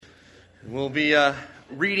We'll be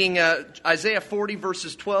reading Isaiah 40,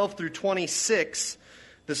 verses 12 through 26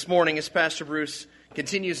 this morning as Pastor Bruce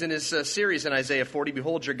continues in his series in Isaiah 40,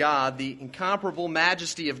 Behold Your God, the incomparable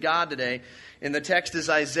majesty of God today. And the text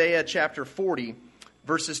is Isaiah chapter 40,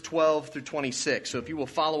 verses 12 through 26. So if you will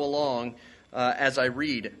follow along as I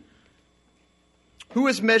read. Who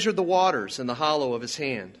has measured the waters in the hollow of his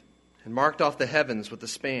hand, and marked off the heavens with a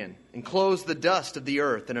span, and closed the dust of the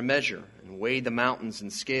earth in a measure, and weighed the mountains in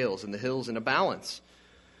scales and the hills in a balance?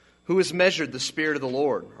 Who has measured the Spirit of the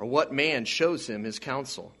Lord, or what man shows him his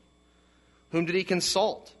counsel? Whom did he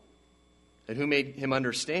consult, and who made him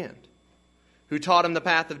understand? Who taught him the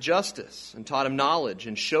path of justice, and taught him knowledge,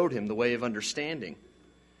 and showed him the way of understanding?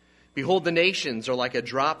 Behold, the nations are like a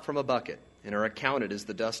drop from a bucket, and are accounted as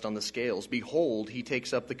the dust on the scales. Behold, he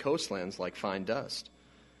takes up the coastlands like fine dust.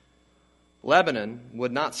 Lebanon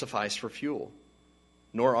would not suffice for fuel,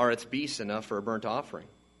 nor are its beasts enough for a burnt offering.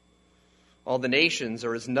 All the nations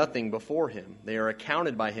are as nothing before him. They are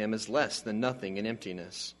accounted by him as less than nothing in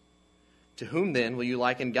emptiness. To whom then will you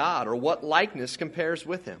liken God, or what likeness compares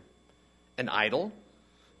with him? An idol?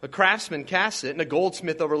 A craftsman casts it, and a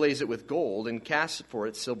goldsmith overlays it with gold, and casts for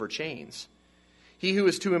it silver chains. He who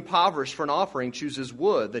is too impoverished for an offering chooses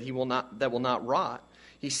wood that will not rot.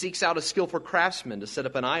 He seeks out a skillful craftsman to set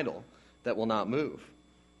up an idol that will not move.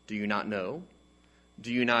 Do you not know?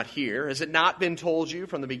 Do you not hear? Has it not been told you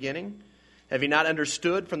from the beginning? Have you not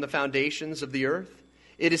understood from the foundations of the earth?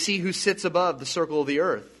 It is he who sits above the circle of the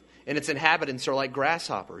earth, and its inhabitants are like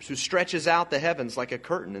grasshoppers, who stretches out the heavens like a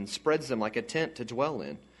curtain and spreads them like a tent to dwell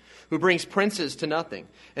in, who brings princes to nothing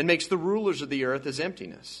and makes the rulers of the earth as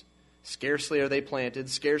emptiness. Scarcely are they planted,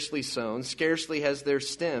 scarcely sown, scarcely has their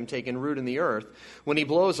stem taken root in the earth, when he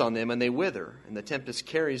blows on them and they wither, and the tempest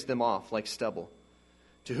carries them off like stubble.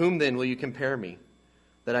 To whom then will you compare me,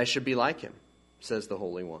 that I should be like him, says the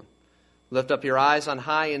Holy One? Lift up your eyes on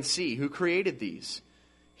high and see, who created these?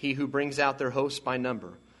 He who brings out their hosts by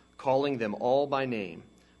number, calling them all by name,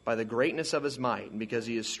 by the greatness of his might, and because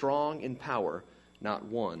he is strong in power, not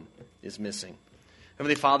one is missing.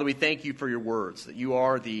 Heavenly Father, we thank you for your words, that you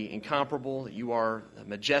are the incomparable, that you are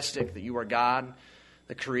majestic, that you are God,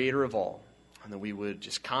 the creator of all, and that we would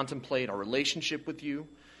just contemplate our relationship with you,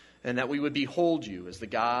 and that we would behold you as the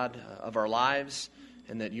God of our lives,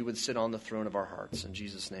 and that you would sit on the throne of our hearts. In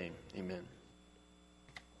Jesus' name, amen.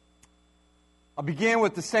 I'll begin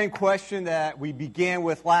with the same question that we began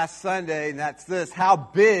with last Sunday, and that's this: how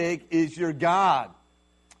big is your God?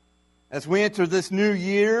 As we enter this new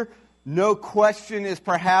year, no question is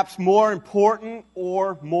perhaps more important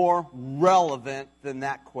or more relevant than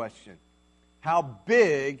that question. How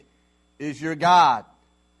big is your God?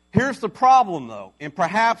 Here's the problem, though, and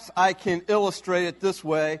perhaps I can illustrate it this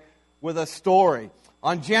way with a story.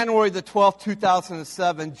 On January the 12th,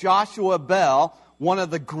 2007, Joshua Bell, one of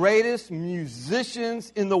the greatest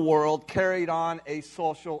musicians in the world, carried on a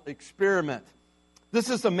social experiment. This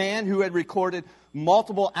is a man who had recorded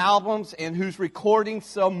multiple albums and whose recordings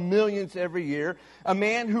sell millions every year. A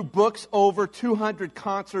man who books over 200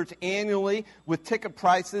 concerts annually with ticket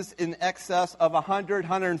prices in excess of $100,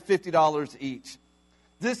 $150 each.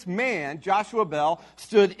 This man, Joshua Bell,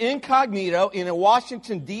 stood incognito in a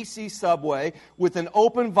Washington, D.C. subway with an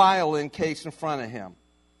open violin case in front of him,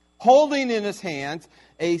 holding in his hands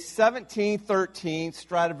a 1713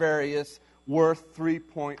 Stradivarius worth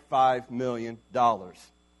 $3.5 million.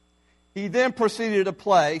 He then proceeded to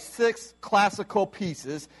play 6 classical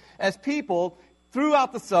pieces as people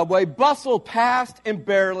throughout the subway bustled past and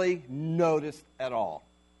barely noticed at all.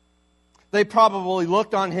 They probably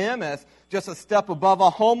looked on him as just a step above a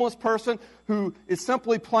homeless person who is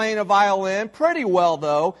simply playing a violin, pretty well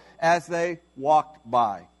though, as they walked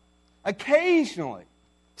by. Occasionally,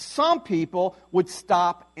 some people would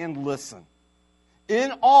stop and listen.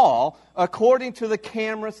 In all, according to the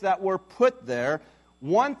cameras that were put there,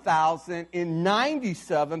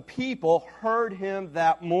 1,097 people heard him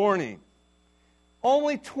that morning.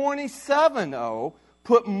 Only 27, though,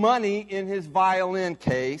 put money in his violin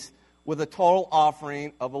case with a total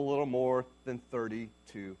offering of a little more than $32.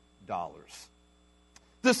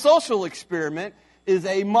 The social experiment is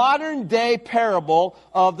a modern-day parable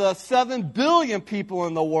of the 7 billion people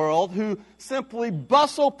in the world who simply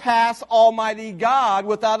bustle past Almighty God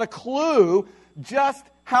without a clue just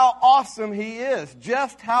how awesome He is,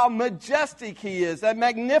 just how majestic He is, how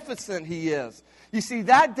magnificent He is. You see,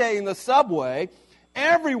 that day in the subway,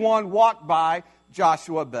 everyone walked by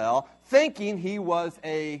Joshua Bell thinking he was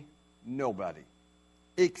a nobody,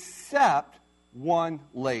 except one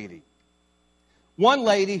lady. One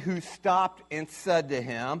lady who stopped and said to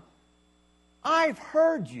him, "I've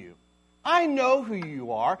heard you. I know who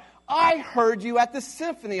you are. I heard you at the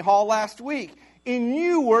Symphony Hall last week, and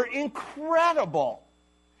you were incredible.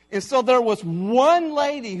 And so there was one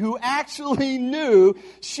lady who actually knew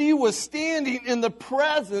she was standing in the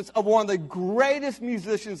presence of one of the greatest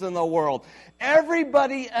musicians in the world.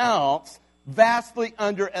 Everybody else vastly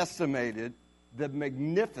underestimated the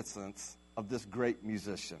magnificence of this great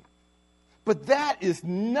musician. But that is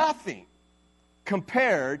nothing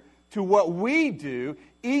compared to what we do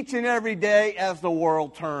each and every day as the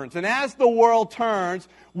world turns. And as the world turns,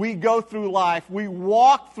 we go through life, we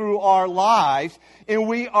walk through our lives, and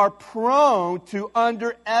we are prone to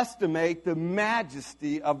underestimate the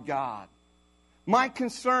majesty of God. My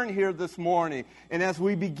concern here this morning, and as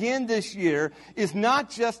we begin this year, is not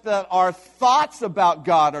just that our thoughts about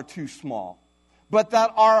God are too small, but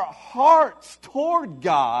that our hearts toward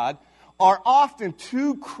God are often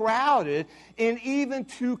too crowded and even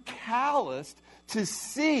too calloused to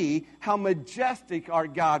see how majestic our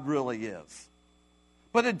God really is.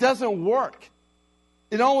 But it doesn't work.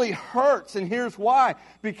 It only hurts, and here's why.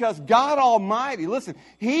 Because God Almighty, listen,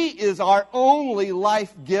 He is our only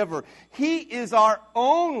life giver. He is our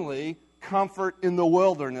only comfort in the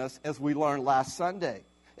wilderness, as we learned last Sunday.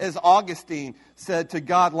 As Augustine said to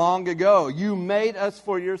God long ago, "You made us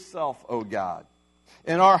for yourself, O God."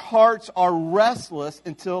 And our hearts are restless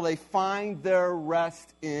until they find their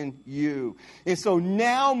rest in you. And so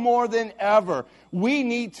now more than ever, we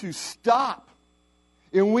need to stop.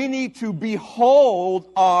 And we need to behold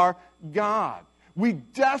our God. We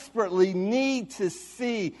desperately need to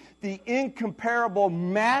see the incomparable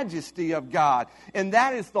majesty of God. And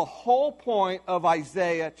that is the whole point of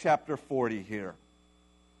Isaiah chapter 40 here.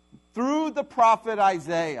 Through the prophet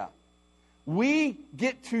Isaiah, we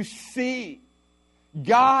get to see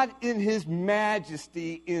God in His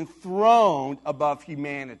majesty enthroned above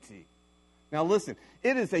humanity. Now listen,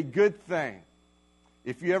 it is a good thing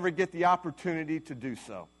if you ever get the opportunity to do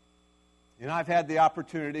so. And I've had the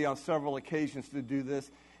opportunity on several occasions to do this.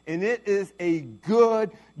 And it is a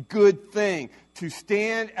good thing to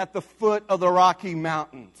stand at the foot of the Rocky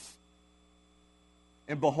Mountains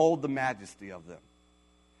and behold the majesty of them.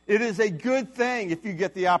 It is a good thing, if you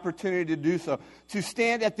get the opportunity to do so, to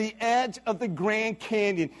stand at the edge of the Grand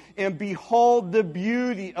Canyon and behold the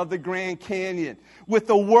beauty of the Grand Canyon with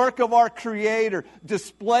the work of our Creator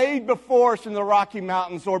displayed before us in the Rocky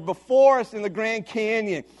Mountains or before us in the Grand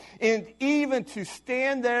Canyon, and even to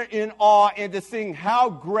stand there in awe and to sing, "How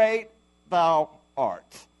great thou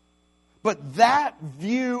art." But that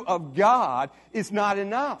view of God is not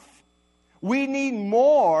enough. We need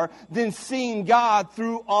more than seeing God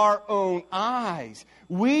through our own eyes.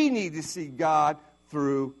 We need to see God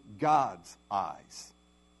through God's eyes.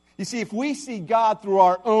 You see, if we see God through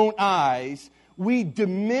our own eyes, we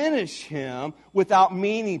diminish Him without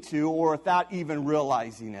meaning to or without even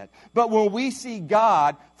realizing it. But when we see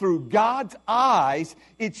God through God's eyes,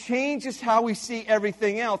 it changes how we see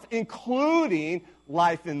everything else, including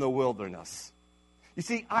life in the wilderness. You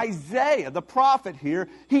see, Isaiah, the prophet here,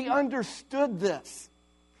 he understood this.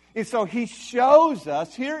 And so he shows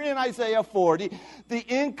us here in Isaiah 40 the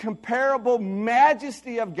incomparable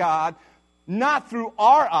majesty of God, not through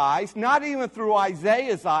our eyes, not even through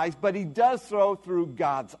Isaiah's eyes, but he does so through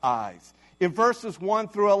God's eyes. In verses 1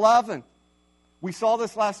 through 11, we saw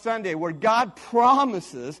this last Sunday, where God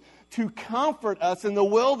promises to comfort us in the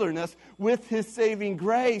wilderness with His saving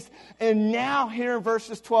grace. And now here in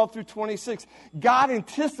verses 12 through 26, God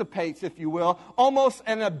anticipates, if you will, almost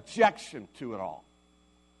an objection to it all.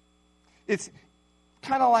 It's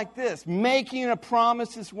kind of like this. Making a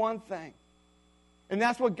promise is one thing. And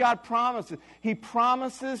that's what God promises. He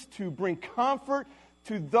promises to bring comfort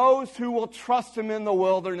to those who will trust Him in the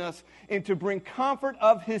wilderness and to bring comfort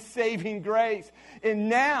of His saving grace. And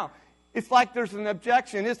now, it's like there's an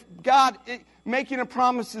objection. It's God, making a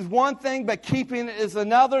promise is one thing, but keeping it is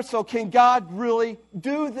another. So can God really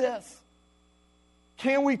do this?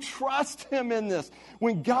 Can we trust Him in this?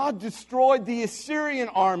 When God destroyed the Assyrian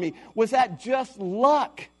army, was that just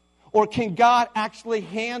luck? Or can God actually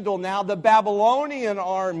handle now the Babylonian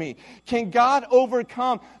army? Can God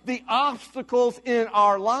overcome the obstacles in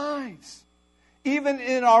our lives? Even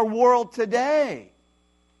in our world today,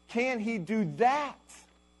 can He do that?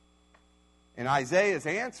 And Isaiah's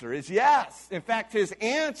answer is yes. In fact, his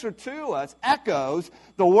answer to us echoes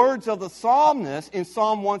the words of the psalmist in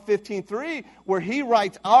Psalm 115:3, where he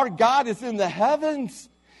writes, "Our God is in the heavens,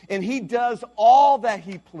 and He does all that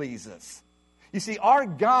He pleases." You see, our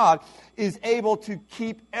God is able to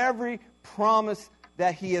keep every promise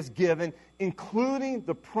that he has given, including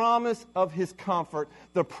the promise of his comfort,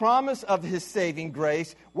 the promise of his saving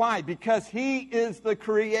grace. Why? Because he is the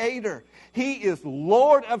creator. He is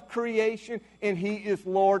Lord of creation, and he is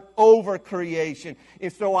Lord over creation.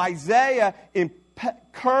 And so Isaiah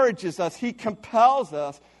encourages us, he compels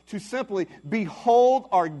us to simply behold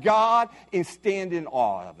our God and stand in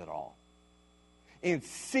awe of it all. And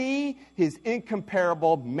see his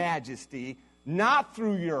incomparable majesty, not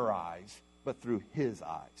through your eyes, but through his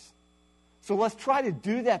eyes. So let's try to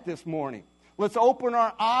do that this morning. Let's open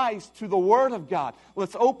our eyes to the Word of God.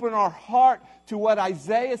 Let's open our heart to what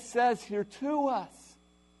Isaiah says here to us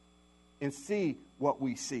and see what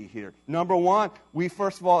we see here. Number one, we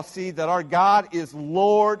first of all see that our God is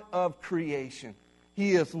Lord of creation.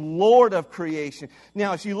 He is Lord of creation.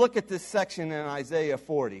 Now, as you look at this section in Isaiah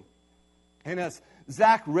 40, and as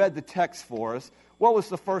Zach read the text for us, what was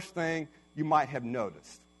the first thing you might have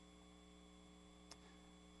noticed?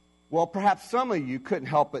 Well, perhaps some of you couldn't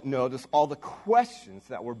help but notice all the questions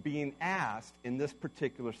that were being asked in this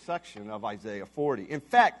particular section of Isaiah 40. In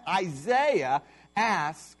fact, Isaiah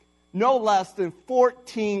asked no less than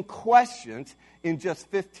 14 questions in just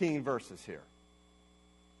 15 verses here.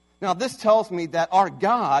 Now, this tells me that our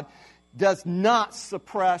God does not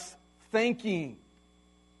suppress thinking.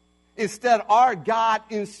 Instead, our God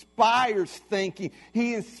inspires thinking.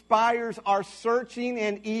 He inspires our searching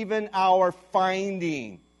and even our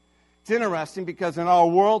finding. It's interesting because in our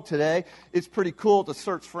world today, it's pretty cool to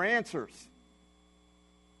search for answers.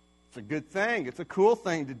 It's a good thing. It's a cool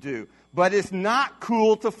thing to do. But it's not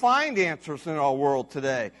cool to find answers in our world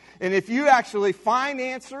today. And if you actually find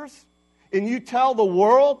answers and you tell the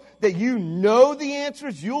world that you know the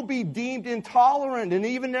answers, you'll be deemed intolerant and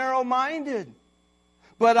even narrow-minded.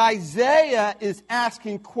 But Isaiah is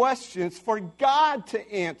asking questions for God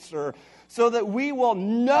to answer so that we will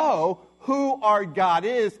know who our God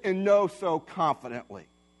is and know so confidently.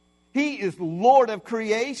 He is Lord of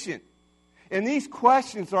creation. And these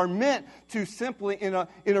questions are meant to simply, in a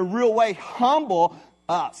real way, humble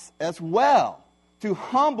us as well. To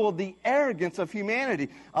humble the arrogance of humanity.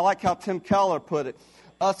 I like how Tim Keller put it.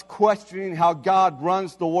 Us questioning how God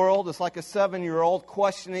runs the world is like a 7-year-old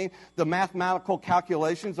questioning the mathematical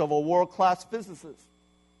calculations of a world-class physicist.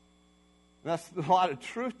 That's a lot of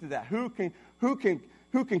truth to that. Who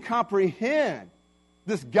can comprehend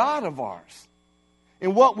this God of ours?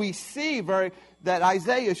 And what we see that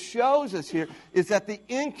Isaiah shows us here is that the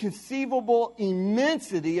inconceivable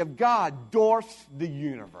immensity of God dwarfs the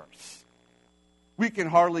universe. We can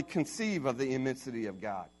hardly conceive of the immensity of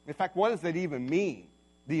God. In fact, what does that even mean?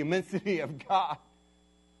 The immensity of God.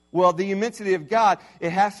 Well, the immensity of God,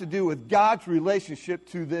 it has to do with God's relationship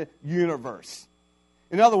to the universe.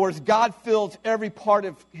 In other words, God fills every part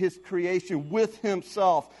of his creation with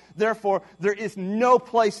himself. Therefore, there is no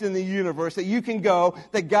place in the universe that you can go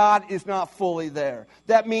that God is not fully there.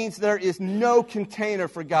 That means there is no container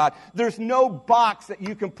for God. There's no box that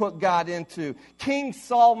you can put God into. King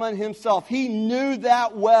Solomon himself, he knew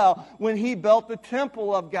that well when he built the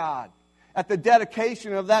temple of God. At the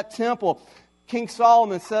dedication of that temple, King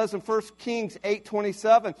Solomon says in 1 Kings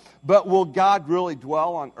 8:27, "But will God really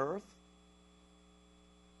dwell on earth?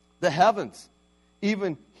 The heavens,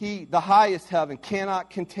 even he, the highest heaven, cannot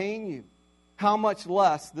contain you. How much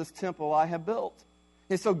less this temple I have built?"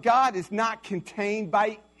 And so God is not contained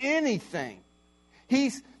by anything.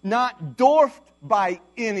 He's not dwarfed by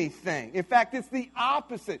anything. In fact, it's the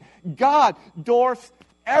opposite. God dwarfs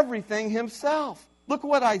everything himself. Look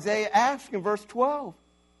what Isaiah asks in verse 12.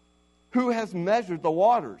 "Who has measured the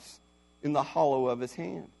waters in the hollow of his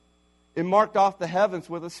hand, and marked off the heavens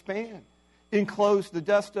with a span, enclosed the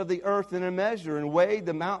dust of the earth in a measure, and weighed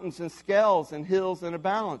the mountains in scales and hills in a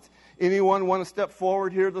balance?" Anyone want to step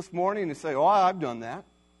forward here this morning and say, "Oh, I've done that"?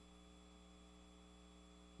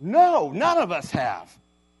 No, none of us have.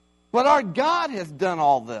 But our God has done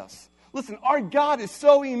all this. Listen, our God is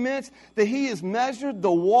so immense that he has measured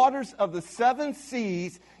the waters of the 7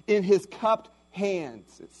 seas in his cupped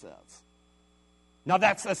hands, it says. Now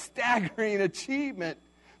that's a staggering achievement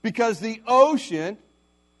because the ocean,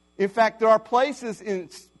 in fact, there are places in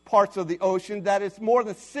parts of the ocean that it's more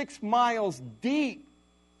than 6 miles deep.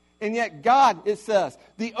 And yet God, it says,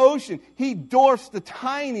 the ocean, he dwarfs the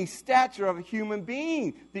tiny stature of a human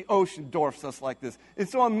being. The ocean dwarfs us like this. And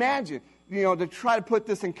so imagine, to try to put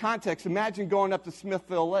this in context, imagine going up to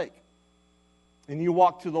Smithville Lake. And you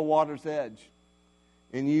walk to the water's edge.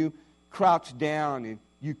 And you crouch down and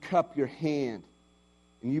you cup your hand.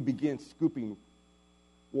 And you begin scooping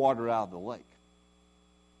water out of the lake.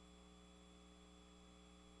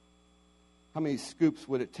 How many scoops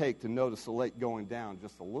would it take to notice the lake going down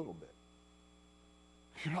just a little bit?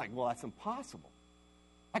 You're like, well, that's impossible.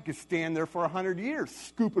 I could stand there for 100 years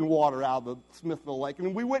scooping water out of the Smithville Lake,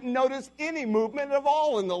 and we wouldn't notice any movement at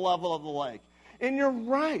all in the level of the lake. And you're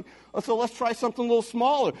right. So let's try something a little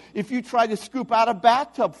smaller. If you tried to scoop out a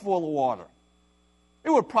bathtub full of water, it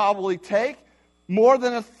would probably take more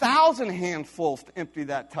than 1,000 handfuls to empty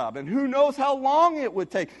that tub. And who knows how long it would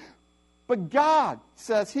take. But God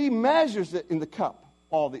says He measures it in the cup,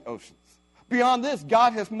 all the oceans. Beyond this,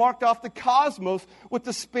 God has marked off the cosmos with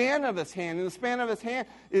the span of His hand. And the span of His hand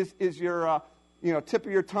is your tip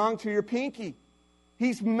of your tongue to your pinky.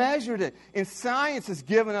 He's measured it. And science has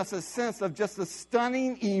given us a sense of just the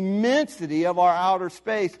stunning immensity of our outer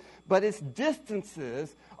space. But its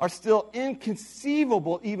distances are still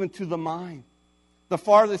inconceivable even to the mind. The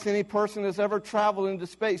farthest any person has ever traveled into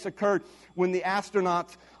space occurred when the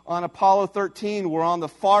astronauts on Apollo 13 were on the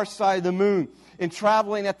far side of the moon and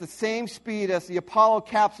traveling at the same speed as the Apollo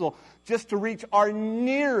capsule just to reach our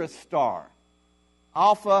nearest star,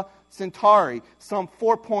 Alpha Centauri, some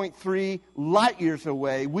 4.3 light years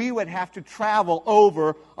away. We would have to travel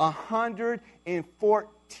over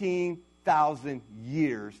 114,000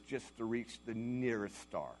 years just to reach the nearest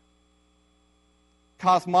star.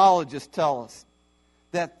 Cosmologists tell us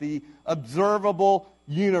that the observable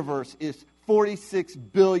universe is 46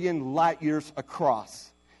 billion light years across.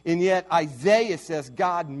 And yet Isaiah says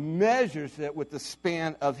God measures it with the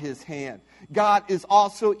span of His hand. God is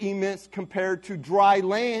also immense compared to dry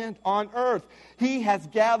land on earth. He has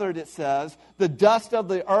gathered, it says, the dust of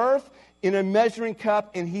the earth in a measuring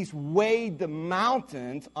cup, and He's weighed the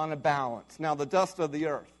mountains on a balance. Now, the dust of the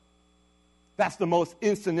earth, that's the most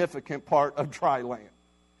insignificant part of dry land.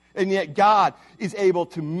 And yet God is able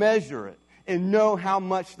to measure it and know how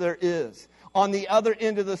much there is. On the other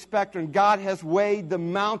end of the spectrum, God has weighed the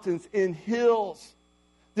mountains in hills.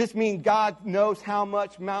 This means God knows how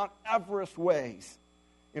much Mount Everest weighs.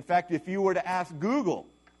 In fact, if you were to ask Google,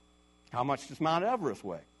 how much does Mount Everest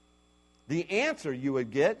weigh? The answer you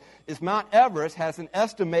would get is Mount Everest has an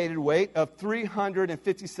estimated weight of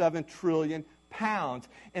 357 trillion pounds.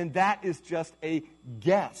 And that is just a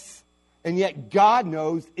guess. And yet God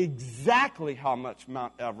knows exactly how much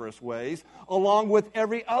Mount Everest weighs, along with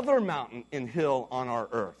every other mountain and hill on our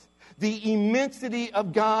earth. The immensity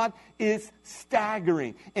of God is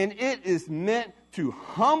staggering, and it is meant to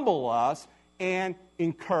humble us and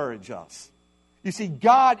encourage us. You see,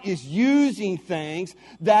 God is using things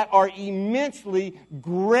that are immensely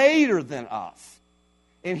greater than us.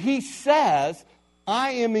 And He says,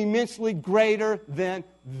 I am immensely greater than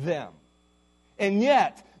them. And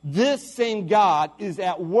yet, this same God is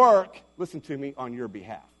at work, listen to me, on your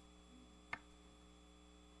behalf.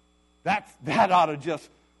 That ought to just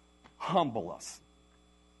humble us.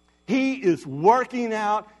 He is working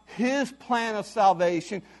out His plan of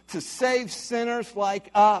salvation to save sinners like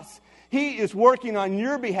us. He is working on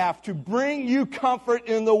your behalf to bring you comfort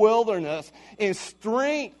in the wilderness and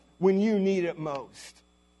strength when you need it most.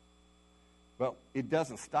 Well, it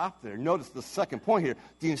doesn't stop there. Notice the second point here,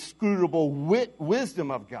 the inscrutable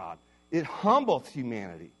wisdom of God. It humbles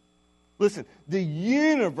humanity. Listen, the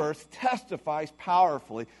universe testifies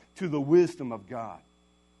powerfully to the wisdom of God.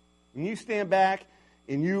 When you stand back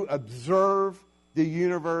and you observe the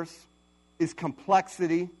universe, its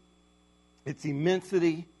complexity, its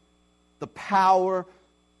immensity, the power,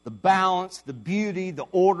 the balance, the beauty, the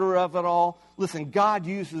order of it all. Listen, God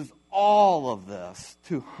uses all of this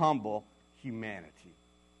to humble humanity.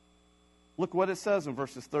 Look what it says in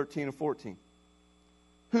verses 13 and 14.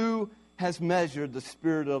 Who has measured the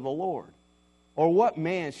Spirit of the Lord? Or what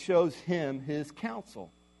man shows Him His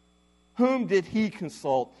counsel? Whom did He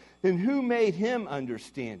consult? And who made Him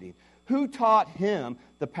understanding? Who taught Him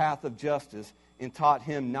the path of justice and taught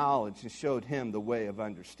Him knowledge and showed Him the way of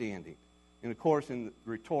understanding? And of course, in the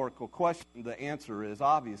rhetorical question, the answer is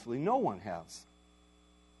obviously no one has.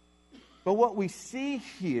 But what we see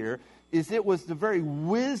here is it was the very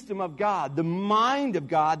wisdom of God, the mind of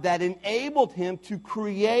God, that enabled Him to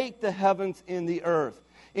create the heavens and the earth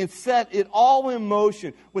and set it all in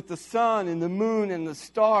motion with the sun and the moon and the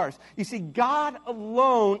stars. You see, God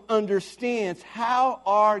alone understands how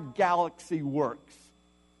our galaxy works.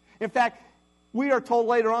 In fact, we are told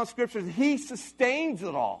later on in Scripture that He sustains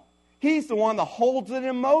it all. He's the one that holds it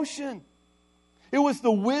in motion. It was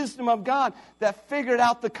the wisdom of God that figured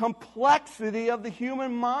out the complexity of the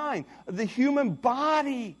human mind, of the human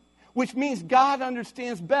body, which means God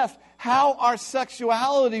understands best how our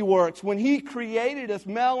sexuality works when He created us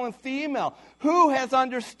male and female. Who has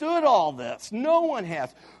understood all this? No one has.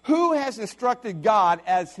 Who has instructed God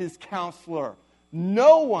as His counselor?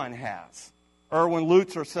 No one has. Erwin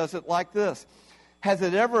Lutzer says it like this. Has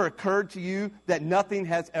it ever occurred to you that nothing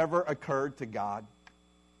has ever occurred to God?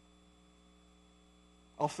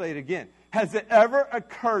 I'll say it again. Has it ever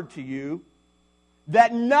occurred to you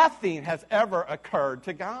that nothing has ever occurred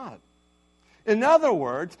to God? In other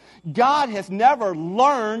words, God has never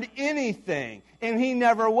learned anything, and He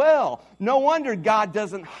never will. No wonder God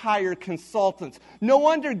doesn't hire consultants. No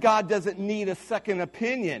wonder God doesn't need a second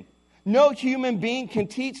opinion. No human being can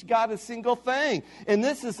teach God a single thing. And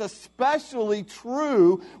this is especially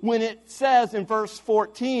true when it says in verse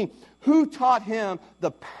 14, who taught him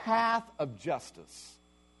the path of justice?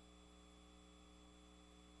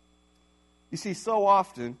 You see, so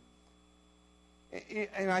often,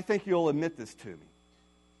 and I think you'll admit this to me,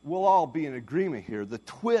 we'll all be in agreement here, the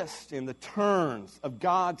twists and the turns of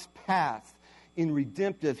God's path in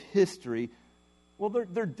redemptive history, well,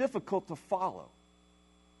 they're difficult to follow,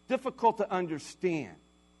 difficult to understand.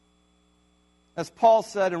 As Paul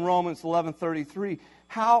said in Romans 11:33,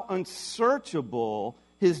 how unsearchable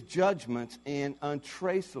His judgments and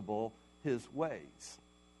untraceable His ways.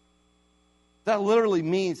 That literally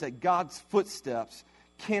means that God's footsteps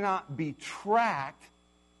cannot be tracked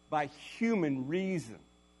by human reason,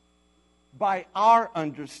 by our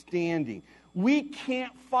understanding. We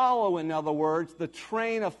can't follow, in other words, the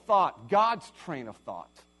train of thought, God's train of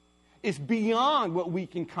thought. It's beyond what we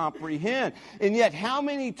can comprehend. And yet, how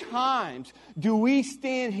many times do we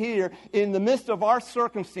stand here in the midst of our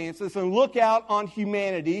circumstances and look out on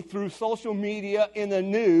humanity through social media and the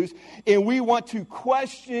news, and we want to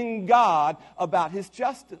question God about His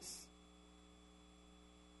justice?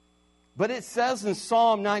 But it says in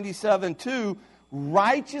Psalm 97:2,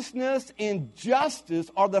 righteousness and justice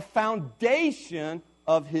are the foundation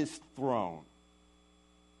of His throne.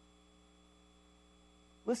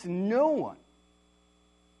 Listen, no one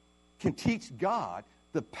can teach God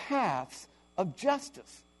the paths of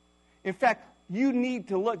justice. In fact, you need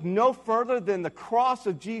to look no further than the cross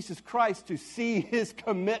of Jesus Christ to see His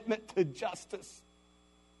commitment to justice.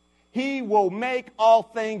 He will make all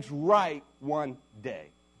things right one day.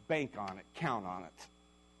 Bank on it. Count on it.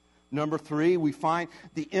 Number 3, we find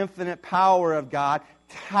the infinite power of God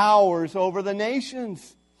towers over the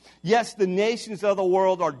nations. Yes, the nations of the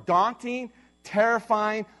world are daunting,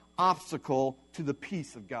 terrifying obstacle to the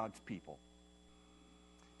peace of God's people.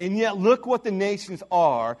 And yet, look what the nations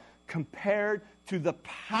are compared to the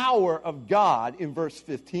power of God in verse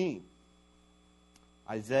 15.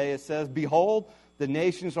 Isaiah says, behold, the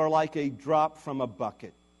nations are like a drop from a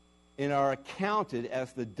bucket, and are accounted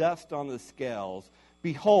as the dust on the scales.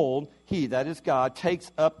 Behold, He, that is God,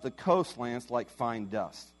 takes up the coastlands like fine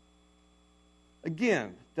dust.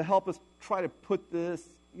 Again, to help us try to put this,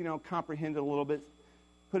 comprehend it a little bit,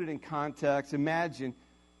 put it in context. Imagine,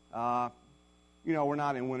 we're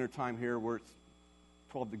not in wintertime here where it's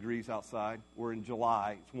 12 degrees outside. We're in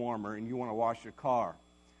July, it's warmer, and you want to wash your car.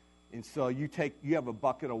 And so you have a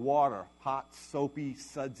bucket of water, hot, soapy,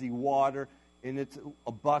 sudsy water, and it's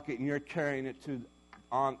a bucket, and you're carrying it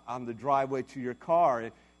on the driveway to your car.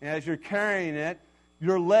 And as you're carrying it,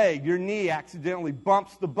 your knee accidentally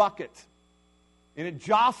bumps the bucket, and it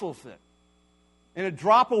jostles it. And a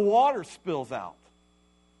drop of water spills out.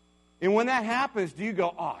 And when that happens, do you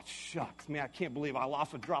go, oh, shucks, man, I can't believe I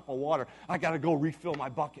lost a drop of water. I got to go refill my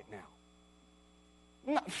bucket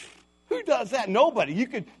now. No, who does that? Nobody. You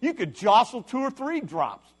could jostle 2 or 3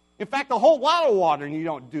 drops. In fact, a whole lot of water, and you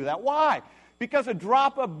don't do that. Why? Because a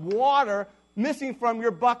drop of water missing from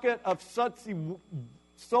your bucket of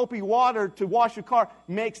soapy water to wash your car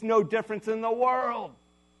makes no difference in the world.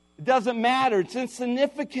 It doesn't matter. It's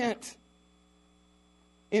insignificant.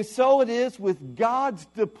 And so it is with God's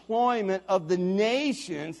deployment of the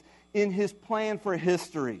nations in His plan for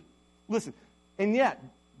history. Listen, and yet,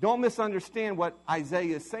 don't misunderstand what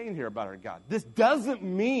Isaiah is saying here about our God. This doesn't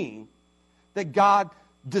mean that God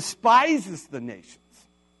despises the nations.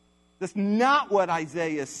 That's not what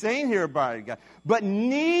Isaiah is saying here about our God. But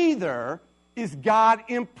neither is God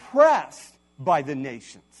impressed by the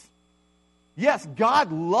nations. Yes,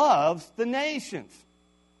 God loves the nations.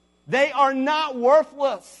 They are not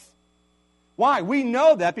worthless. Why? We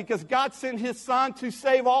know that because God sent His Son to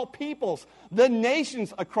save all peoples, the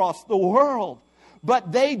nations across the world.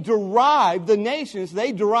 But the nations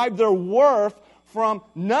derive their worth from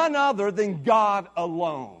none other than God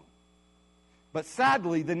alone. But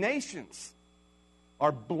sadly, the nations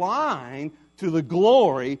are blind to the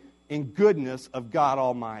glory and goodness of God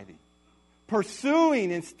Almighty,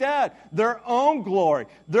 pursuing instead their own glory,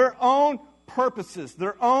 their own purposes,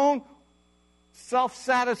 their own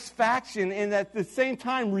self-satisfaction, and at the same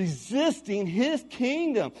time resisting His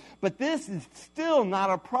kingdom. But this is still not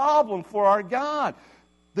a problem for our God.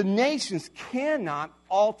 The nations cannot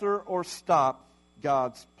alter or stop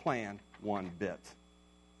God's plan one bit.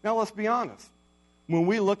 Now let's be honest. When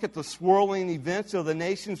we look at the swirling events of the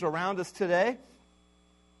nations around us today,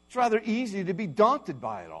 it's rather easy to be daunted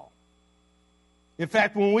by it all. In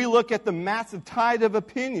fact, when we look at the massive tide of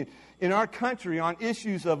opinion in our country on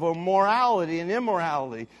issues of morality and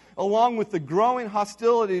immorality, along with the growing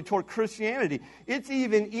hostility toward Christianity, it's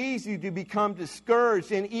even easy to become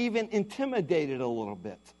discouraged and even intimidated a little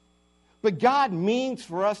bit. But God means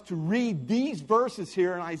for us to read these verses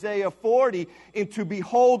here in Isaiah 40 and to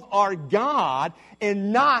behold our God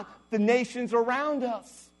and not the nations around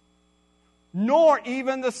us, nor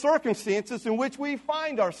even the circumstances in which we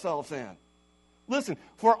find ourselves in. Listen,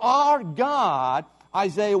 for our God,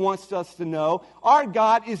 Isaiah wants us to know, our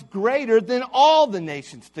God is greater than all the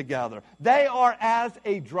nations together. They are as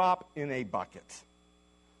a drop in a bucket.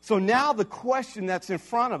 So now the question that's in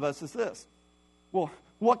front of us is this. Well,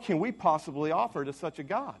 what can we possibly offer to such a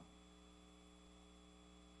God?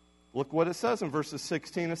 Look what it says in verses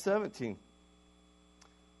 16 and 17.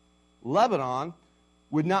 Lebanon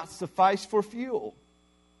would not suffice for fuel.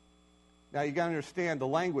 Now, you got to understand the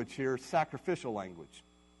language here is sacrificial language.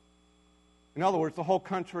 In other words, the whole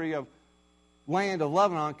country of land of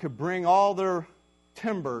Lebanon could bring all their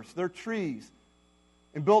timbers, their trees,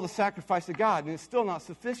 and build a sacrifice to God, and it's still not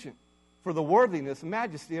sufficient for the worthiness and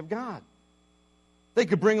majesty of God. They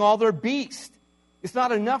could bring all their beasts. It's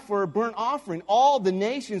not enough for a burnt offering. All the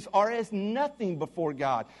nations are as nothing before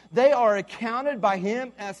God. They are accounted by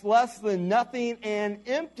Him as less than nothing and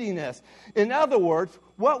emptiness. In other words,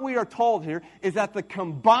 what we are told here is that the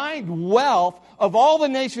combined wealth of all the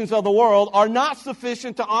nations of the world are not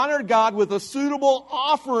sufficient to honor God with a suitable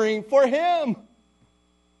offering for Him.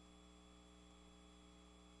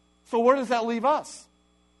 So where does that leave us?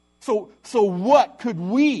 So what could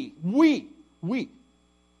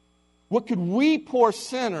what could we poor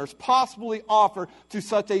sinners possibly offer to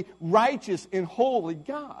such a righteous and holy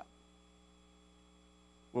God?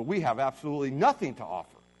 Well, we have absolutely nothing to offer.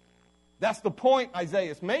 That's the point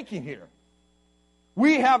Isaiah is making here.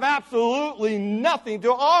 We have absolutely nothing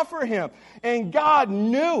to offer Him. And God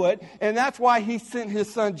knew it, and that's why He sent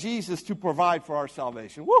His Son Jesus to provide for our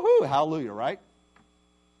salvation. Woohoo! Hallelujah, right?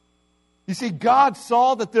 You see, God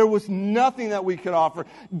saw that there was nothing that we could offer.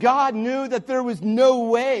 God knew that there was no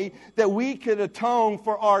way that we could atone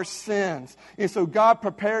for our sins. And so God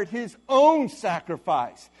prepared His own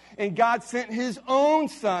sacrifice. And God sent His own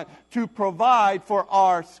Son to provide for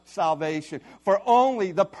our salvation. For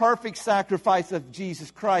only the perfect sacrifice of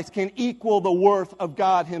Jesus Christ can equal the worth of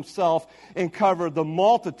God Himself and cover the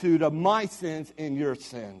multitude of my sins and your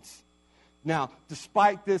sins. Now,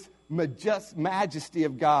 despite this majesty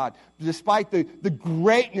of God, despite the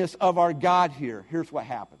greatness of our God here, here's what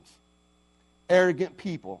happens. Arrogant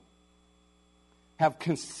people have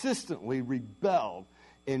consistently rebelled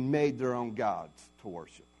and made their own gods to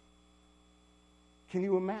worship. Can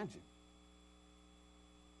you imagine?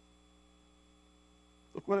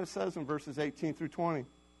 Look what it says in verses 18 through 20.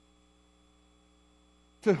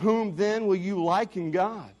 To whom then will you liken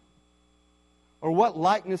God? Or what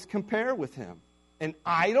likeness compare with Him? An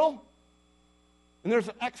idol? And there's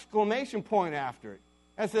an exclamation point after it.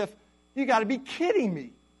 As if, you got to be kidding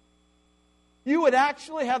me. You would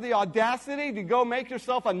actually have the audacity to go make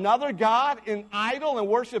yourself another god, an idol, and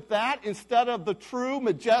worship that instead of the true,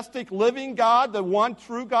 majestic, living God, the one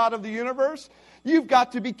true God of the universe? You've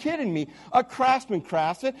got to be kidding me. A craftsman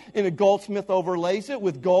crafts it, and a goldsmith overlays it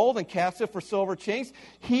with gold and casts it for silver chains.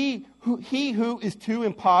 He who is too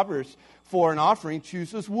impoverished for an offering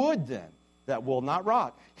chooses wood then, that will not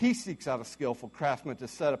rot. He seeks out a skillful craftsman to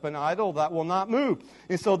set up an idol that will not move.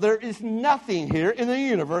 And so there is nothing here in the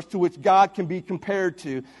universe to which God can be compared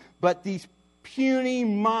to, but these puny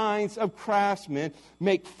minds of craftsmen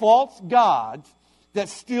make false gods that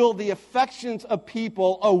steal the affections of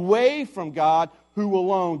people away from God, who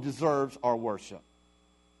alone deserves our worship.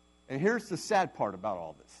 And here's the sad part about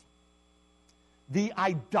all this. The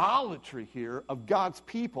idolatry here of God's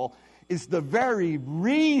people is the very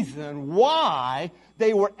reason why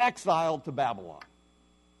they were exiled to Babylon.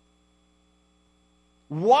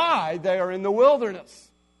 Why they are in the wilderness.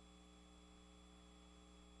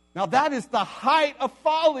 Now that is the height of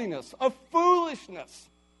folliness, of foolishness.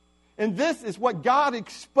 And this is what God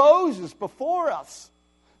exposes before us.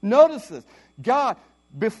 Notice this. God,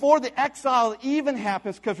 before the exile even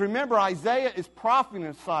happens, because remember, Isaiah is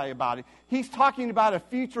prophesying about it. He's talking about a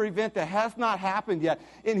future event that has not happened yet.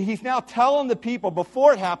 And he's now telling the people,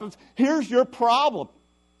 before it happens, here's your problem.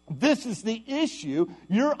 This is the issue,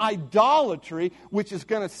 your idolatry, which is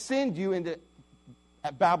going to send you into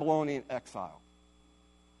Babylonian exile.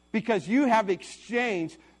 because you have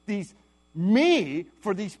exchanged me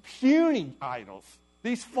for these puny idols,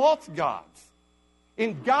 these false gods.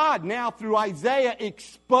 And God now, through Isaiah,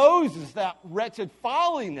 exposes that wretched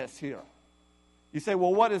folliness here. You say,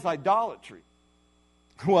 well, what is idolatry?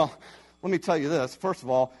 Well, let me tell you this. First of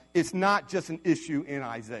all, it's not just an issue in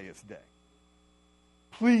Isaiah's day.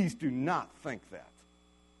 Please do not think that.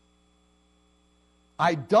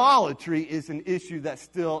 Idolatry is an issue that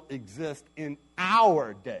still exists in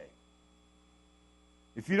our day.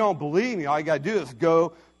 If you don't believe me, all you got to do is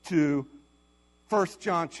go to 1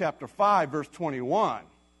 John chapter 5, verse 21.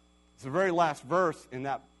 It's the very last verse in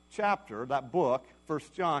that chapter, that book, 1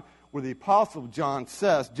 John, where the Apostle John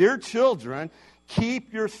says, "Dear children,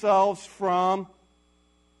 keep yourselves from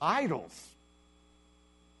idols."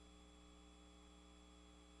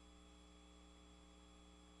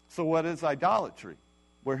 So what is idolatry?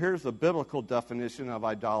 Well, here's a biblical definition of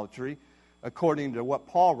idolatry, according to what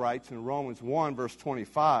Paul writes in Romans 1, verse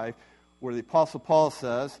 25, where the Apostle Paul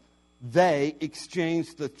says, they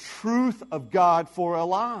exchanged the truth of God for a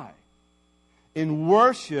lie, and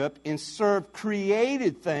worship and serve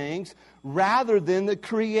created things rather than the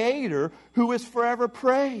Creator, who is forever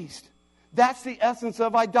praised. That's the essence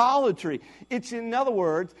of idolatry. It's, in other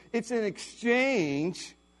words, it's an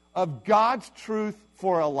exchange of God's truth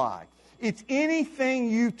for a lie. It's anything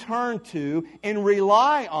you turn to and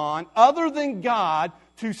rely on other than God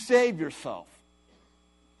to save yourself.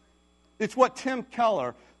 It's what Tim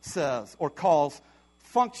Keller says or calls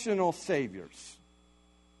functional saviors.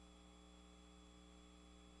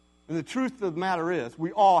 And the truth of the matter is,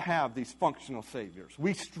 we all have these functional saviors.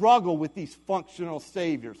 We struggle with these functional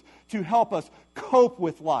saviors to help us cope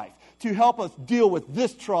with life, to help us deal with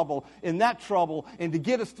this trouble and that trouble, and to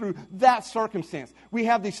get us through that circumstance. We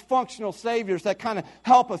have these functional saviors that kind of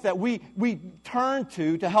help us, that we turn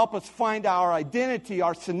to help us find our identity,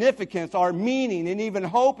 our significance, our meaning, and even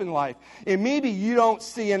hope in life. And maybe you don't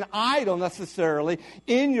see an idol necessarily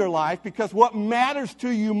in your life, because what matters to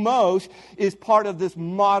you most is part of this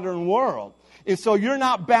modern world. And so you're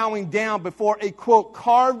not bowing down before a, quote,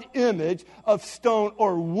 carved image of stone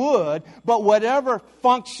or wood, but whatever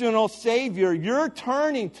functional savior you're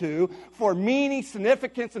turning to for meaning,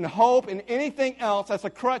 significance, and hope, and anything else as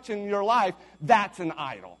a crutch in your life, that's an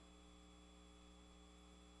idol.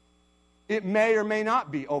 It may or may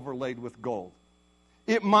not be overlaid with gold.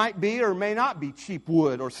 It might be or may not be cheap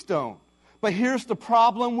wood or stone. But here's the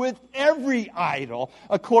problem with every idol,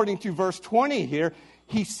 according to verse 20 here.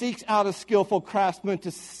 He seeks out a skillful craftsman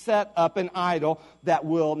to set up an idol that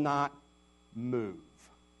will not move.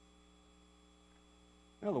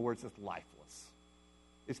 In other words, it's lifeless.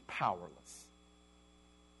 It's powerless.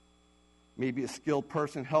 Maybe a skilled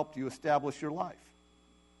person helped you establish your life,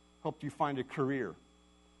 helped you find a career,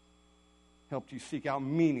 helped you seek out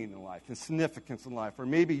meaning in life and significance in life. Or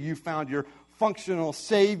maybe you found your functional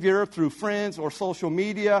savior through friends or social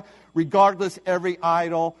media. Regardless, every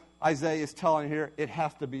idol, Isaiah is telling here, it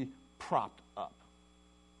has to be propped up.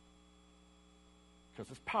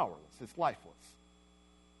 Because it's powerless, it's lifeless.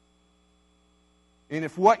 And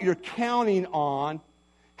if what you're counting on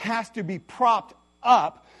has to be propped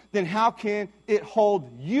up, then how can it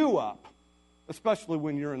hold you up, especially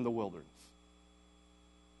when you're in the wilderness?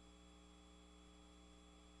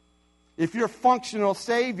 If your functional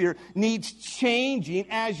savior needs changing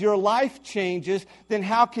as your life changes, then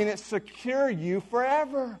how can it secure you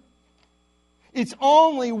forever? It's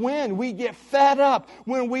only when we get fed up,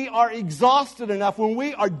 when we are exhausted enough, when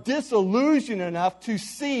we are disillusioned enough to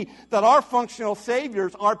see that our functional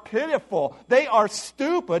saviors are pitiful, they are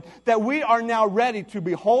stupid, that we are now ready to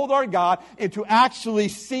behold our God and to actually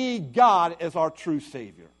see God as our true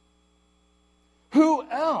Savior. Who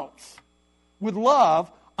else would love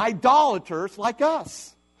idolaters like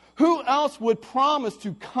us? Who else would promise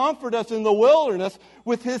to comfort us in the wilderness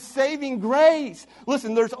with His saving grace?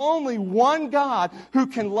 Listen, there's only one God who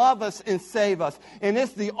can love us and save us. And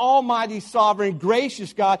it's the almighty, sovereign,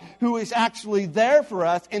 gracious God who is actually there for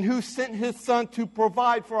us and who sent His Son to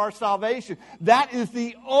provide for our salvation. That is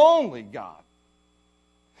the only God.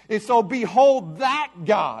 And so behold that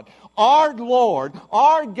God, our Lord,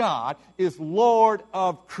 our God is Lord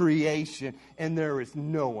of creation, and there is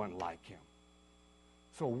no one like Him.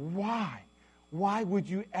 So why would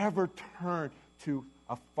you ever turn to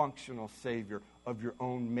a functional Savior of your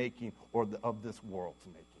own making or of this world's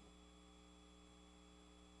making?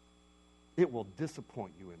 It will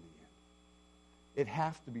disappoint you in the end. It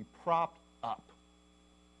has to be propped up.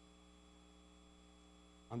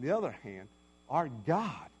 On the other hand, our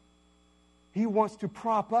God, He wants to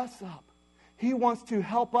prop us up. He wants to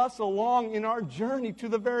help us along in our journey to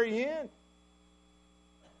the very end.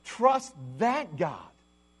 trust that God.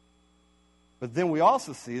 But then we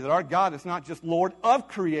also see that our God is not just Lord of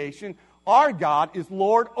creation. Our God is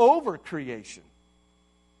Lord over creation.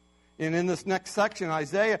 And in this next section,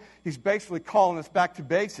 Isaiah, he's basically calling us back to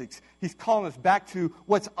basics. He's calling us back to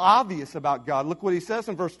what's obvious about God. Look what he says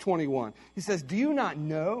in verse 21. He says, do you not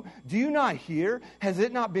know? Do you not hear? Has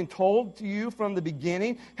it not been told to you from the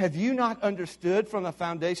beginning? Have you not understood from the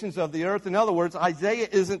foundations of the earth? In other words, Isaiah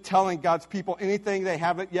isn't telling God's people anything they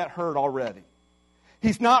haven't yet heard already.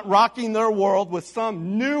 He's not rocking their world with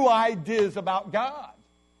some new ideas about God.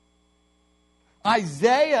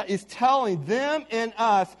 Isaiah is telling them and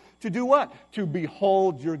us to do what? To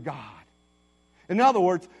behold your God. In other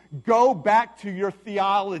words, go back to your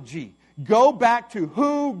theology. Go back to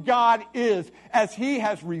who God is as He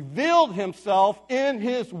has revealed Himself in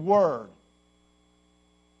His Word.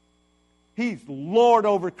 He's Lord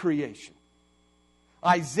over creation.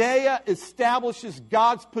 Isaiah establishes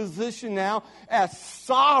God's position now as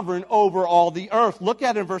sovereign over all the earth. Look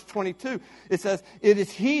at it in verse 22. It says, it is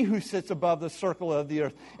He who sits above the circle of the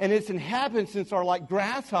earth, and its inhabitants are like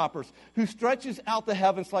grasshoppers, who stretches out the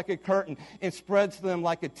heavens like a curtain and spreads them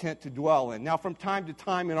like a tent to dwell in. Now, from time to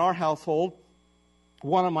time in our household,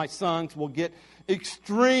 one of my sons will get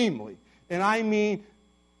extremely, and I mean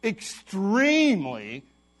extremely,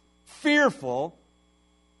 fearful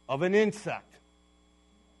of an insect.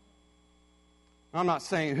 I'm not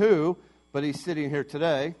saying who, but he's sitting here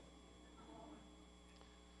today.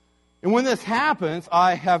 And when this happens,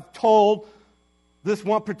 I have told this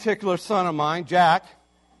one particular son of mine, Jack,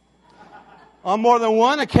 on more than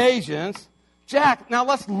one occasion, Jack, now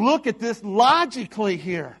let's look at this logically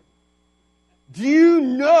here. Do you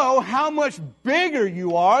know how much bigger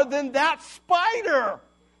you are than that spider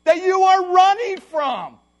that you are running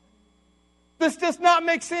from? This does not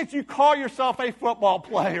make sense. You call yourself a football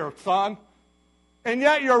player, son. And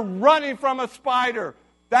yet you're running from a spider.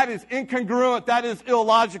 That is incongruent. That is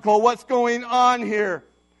illogical. What's going on here?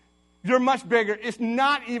 You're much bigger. It's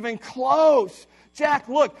not even close. Jack,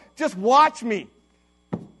 look, just watch me.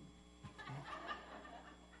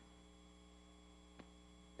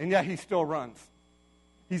 And yet he still runs.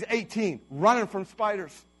 He's 18, running from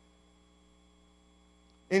spiders.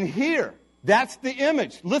 And here, that's the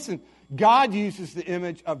image. Listen, God uses the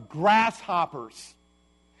image of grasshoppers.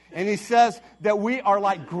 And He says that we are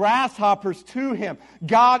like grasshoppers to Him.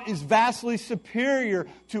 God is vastly superior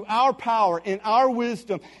to our power and our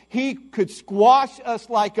wisdom. He could squash us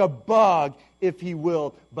like a bug if He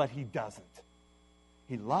willed, but He doesn't.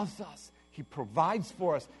 He loves us. He provides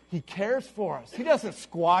for us. He cares for us. He doesn't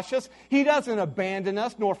squash us. He doesn't abandon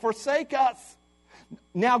us nor forsake us.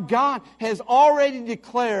 Now, God has already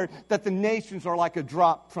declared that the nations are like a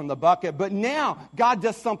drop from the bucket. But now, God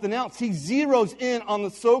does something else. He zeroes in on the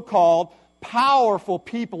so-called powerful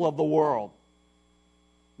people of the world.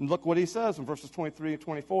 And look what He says in verses 23 and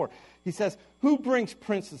 24. He says, who brings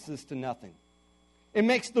princesses to nothing? It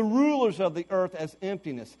makes the rulers of the earth as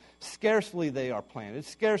emptiness. Scarcely they are planted,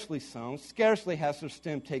 scarcely sown, scarcely has their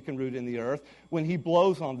stem taken root in the earth when He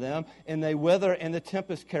blows on them, and they wither, and the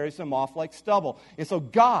tempest carries them off like stubble. And so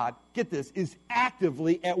God, get this, is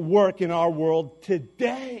actively at work in our world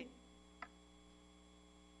today.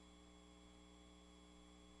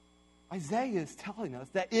 Isaiah is telling us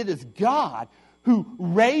that it is God who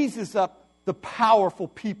raises up the powerful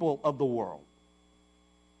people of the world.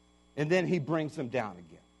 And then He brings them down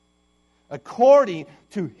again, according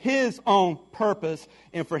to His own purpose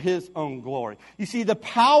and for His own glory. You see, the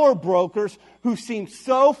power brokers who seem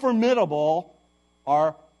so formidable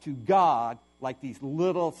are to God like these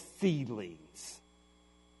little seedlings,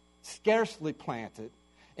 scarcely planted,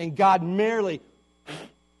 and God merely,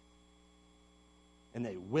 and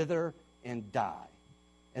they wither and die,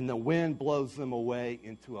 and the wind blows them away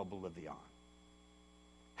into oblivion.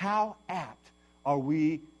 How apt are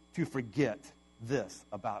we to forget this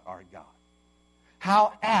about our God?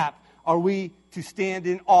 How apt are we to stand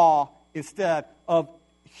in awe instead of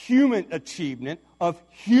human achievement, of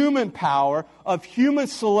human power, of human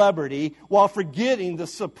celebrity, while forgetting the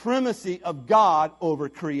supremacy of God over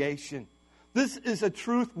creation? This is a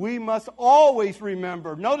truth we must always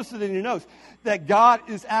remember. Notice it in your notes, that God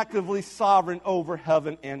is actively sovereign over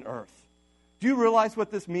heaven and earth. Do you realize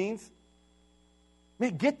what this means?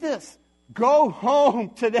 Man, get this. Go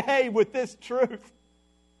home today with this truth.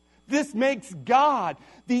 This makes God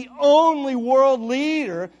the only world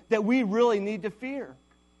leader that we really need to fear.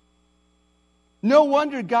 No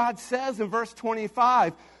wonder God says in verse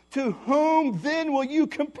 25, to whom then will you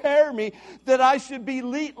compare me that I should be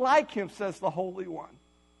like Him, says the Holy One.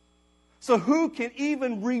 So who can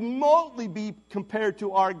even remotely be compared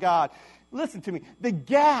to our God? listen to me, the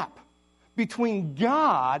gap between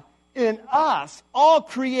God and us, all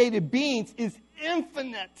created beings, is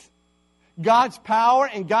infinite. God's power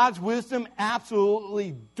and God's wisdom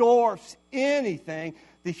absolutely dwarfs anything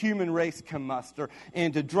the human race can muster.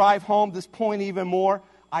 And to drive home this point even more,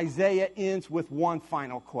 Isaiah ends with one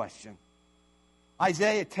final question.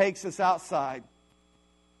 Isaiah takes us outside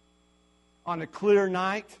on a clear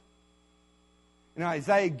night. And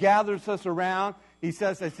Isaiah gathers us around. He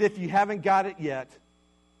says, as if you haven't got it yet,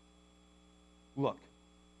 look.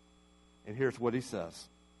 And here's what he says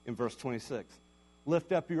in verse 26.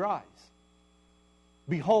 Lift up your eyes.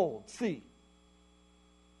 Behold, see.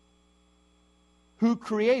 Who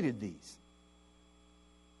created these?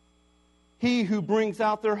 He who brings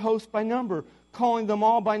out their host by number, calling them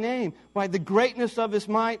all by name, by the greatness of his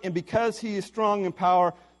might, and because he is strong in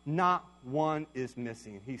power, not one is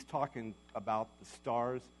missing. He's talking about the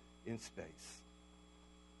stars in space.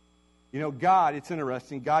 You know, God, it's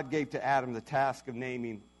interesting, God gave to Adam the task of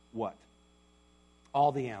naming what?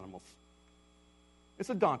 All the animals. It's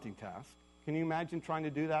a daunting task. Can you imagine trying to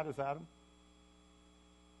do that as Adam?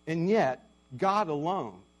 And yet, God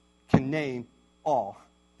alone can name all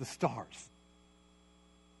the stars.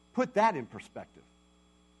 Put that in perspective.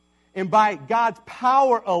 And by God's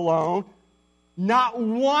power alone, not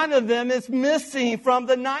one of them is missing from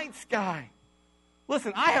the night sky.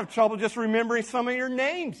 Listen, I have trouble just remembering some of your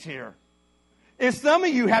names here. And some of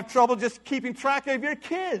you have trouble just keeping track of your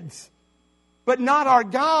kids. But not our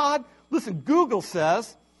God. Listen, Google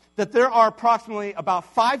says that there are approximately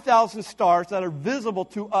about 5,000 stars that are visible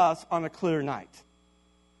to us on a clear night.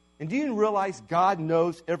 And do you realize God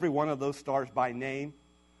knows every one of those stars by name?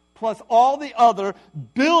 Plus all the other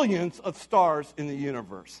billions of stars in the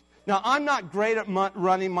universe. Now, I'm not great at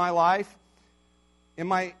running my life.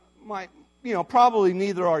 And probably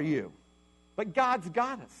neither are you. But God's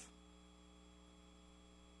got us.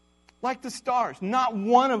 Like the stars, not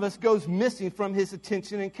one of us goes missing from his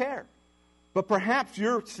attention and care. But perhaps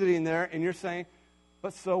you're sitting there and you're saying,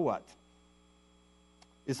 but so what?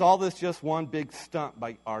 Is all this just one big stunt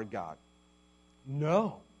by our God?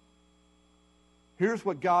 No. Here's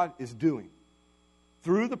what God is doing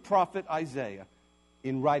through the prophet Isaiah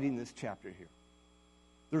in writing this chapter here.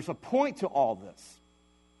 There's a point to all this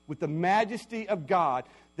with the majesty of God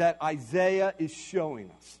that Isaiah is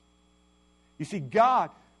showing us. You see, God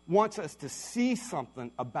wants us to see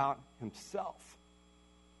something about himself.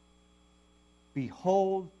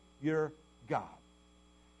 Behold your God.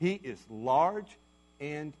 He is large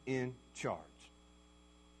and in charge.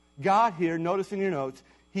 God here, notice in your notes,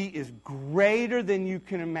 he is greater than you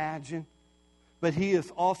can imagine, but he is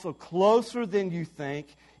also closer than you think,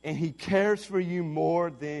 and he cares for you more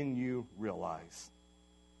than you realize.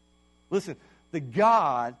 Listen, the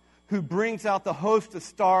God who brings out the host of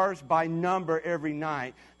stars by number every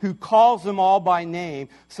night, who calls them all by name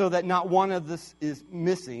so that not one of this is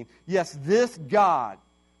missing. Yes, this God,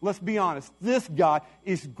 let's be honest, this God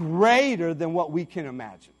is greater than what we can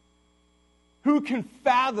imagine. Who can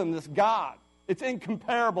fathom this God? It's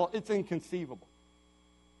incomparable. It's inconceivable.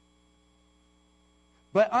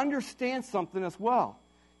 But understand something as well.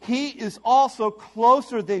 He is also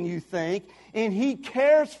closer than you think, and he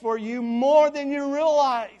cares for you more than you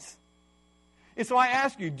realize. And so I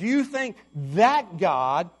ask you, do you think that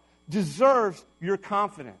God deserves your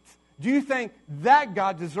confidence? Do you think that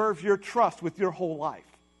God deserves your trust with your whole life?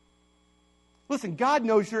 Listen, God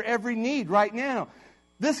knows your every need right now.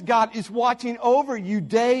 This God is watching over you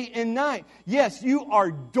day and night. Yes, you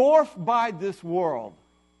are dwarfed by this world.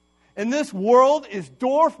 And this world is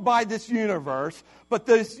dwarfed by this universe, but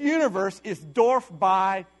this universe is dwarfed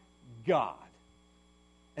by God.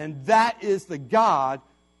 And that is the God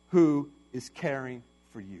who is caring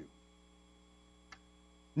for you.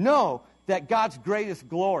 Know that God's greatest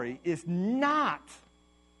glory is not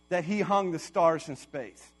that he hung the stars in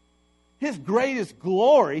space. His greatest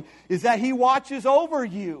glory is that he watches over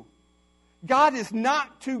you. God is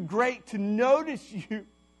not too great to notice you.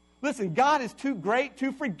 Listen, God is too great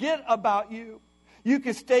to forget about you. You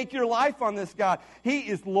can stake your life on this God. He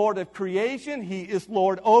is Lord of creation. He is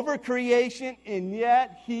Lord over creation, and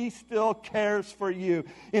yet he still cares for you.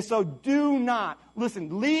 And so do not,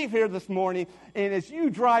 listen, leave here this morning, and as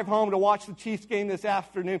you drive home to watch the Chiefs game this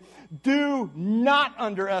afternoon, do not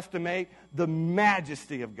underestimate the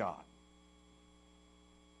majesty of God.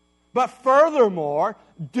 But furthermore,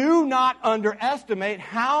 do not underestimate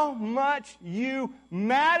how much you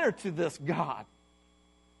matter to this God.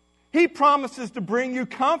 He promises to bring you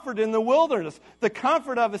comfort in the wilderness, the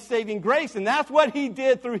comfort of His saving grace. And that's what He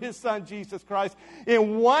did through His Son, Jesus Christ.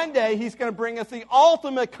 And one day, He's going to bring us the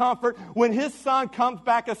ultimate comfort when His Son comes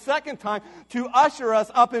back a second time to usher us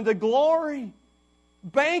up into glory.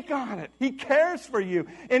 Bank on it. He cares for you.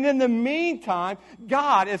 And in the meantime,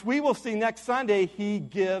 God, as we will see next Sunday, He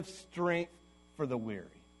gives strength for the weary.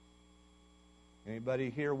 Anybody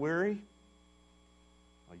here weary?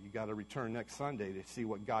 Well, you got to return next Sunday to see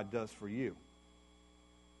what God does for you.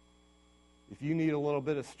 If you need a little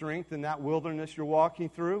bit of strength in that wilderness you're walking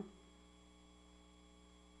through,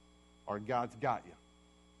 our God's got you.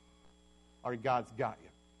 Our God's got you.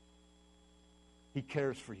 He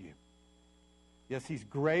cares for you. Yes, He's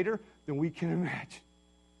greater than we can imagine.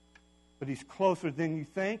 But He's closer than you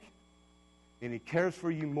think, and He cares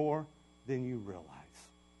for you more than you realize.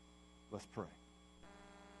 Let's pray.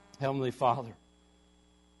 Heavenly Father,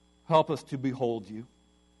 help us to behold You.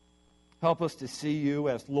 Help us to see You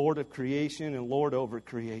as Lord of creation and Lord over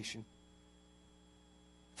creation.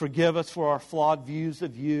 Forgive us for our flawed views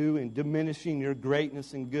of You and diminishing Your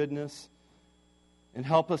greatness and goodness. And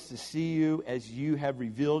help us to see You as You have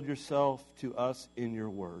revealed Yourself to us in Your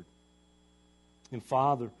Word. And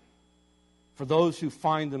Father, for those who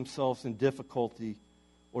find themselves in difficulty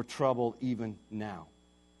or trouble even now,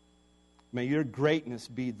 may Your greatness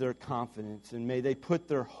be their confidence, and may they put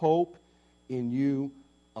their hope in You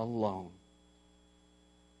alone.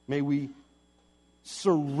 May we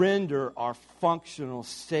surrender our functional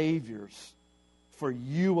saviors for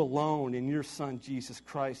You alone and Your Son, Jesus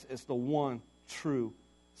Christ, as the one true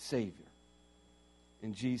Savior.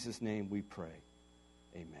 In Jesus' name we pray.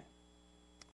 Amen.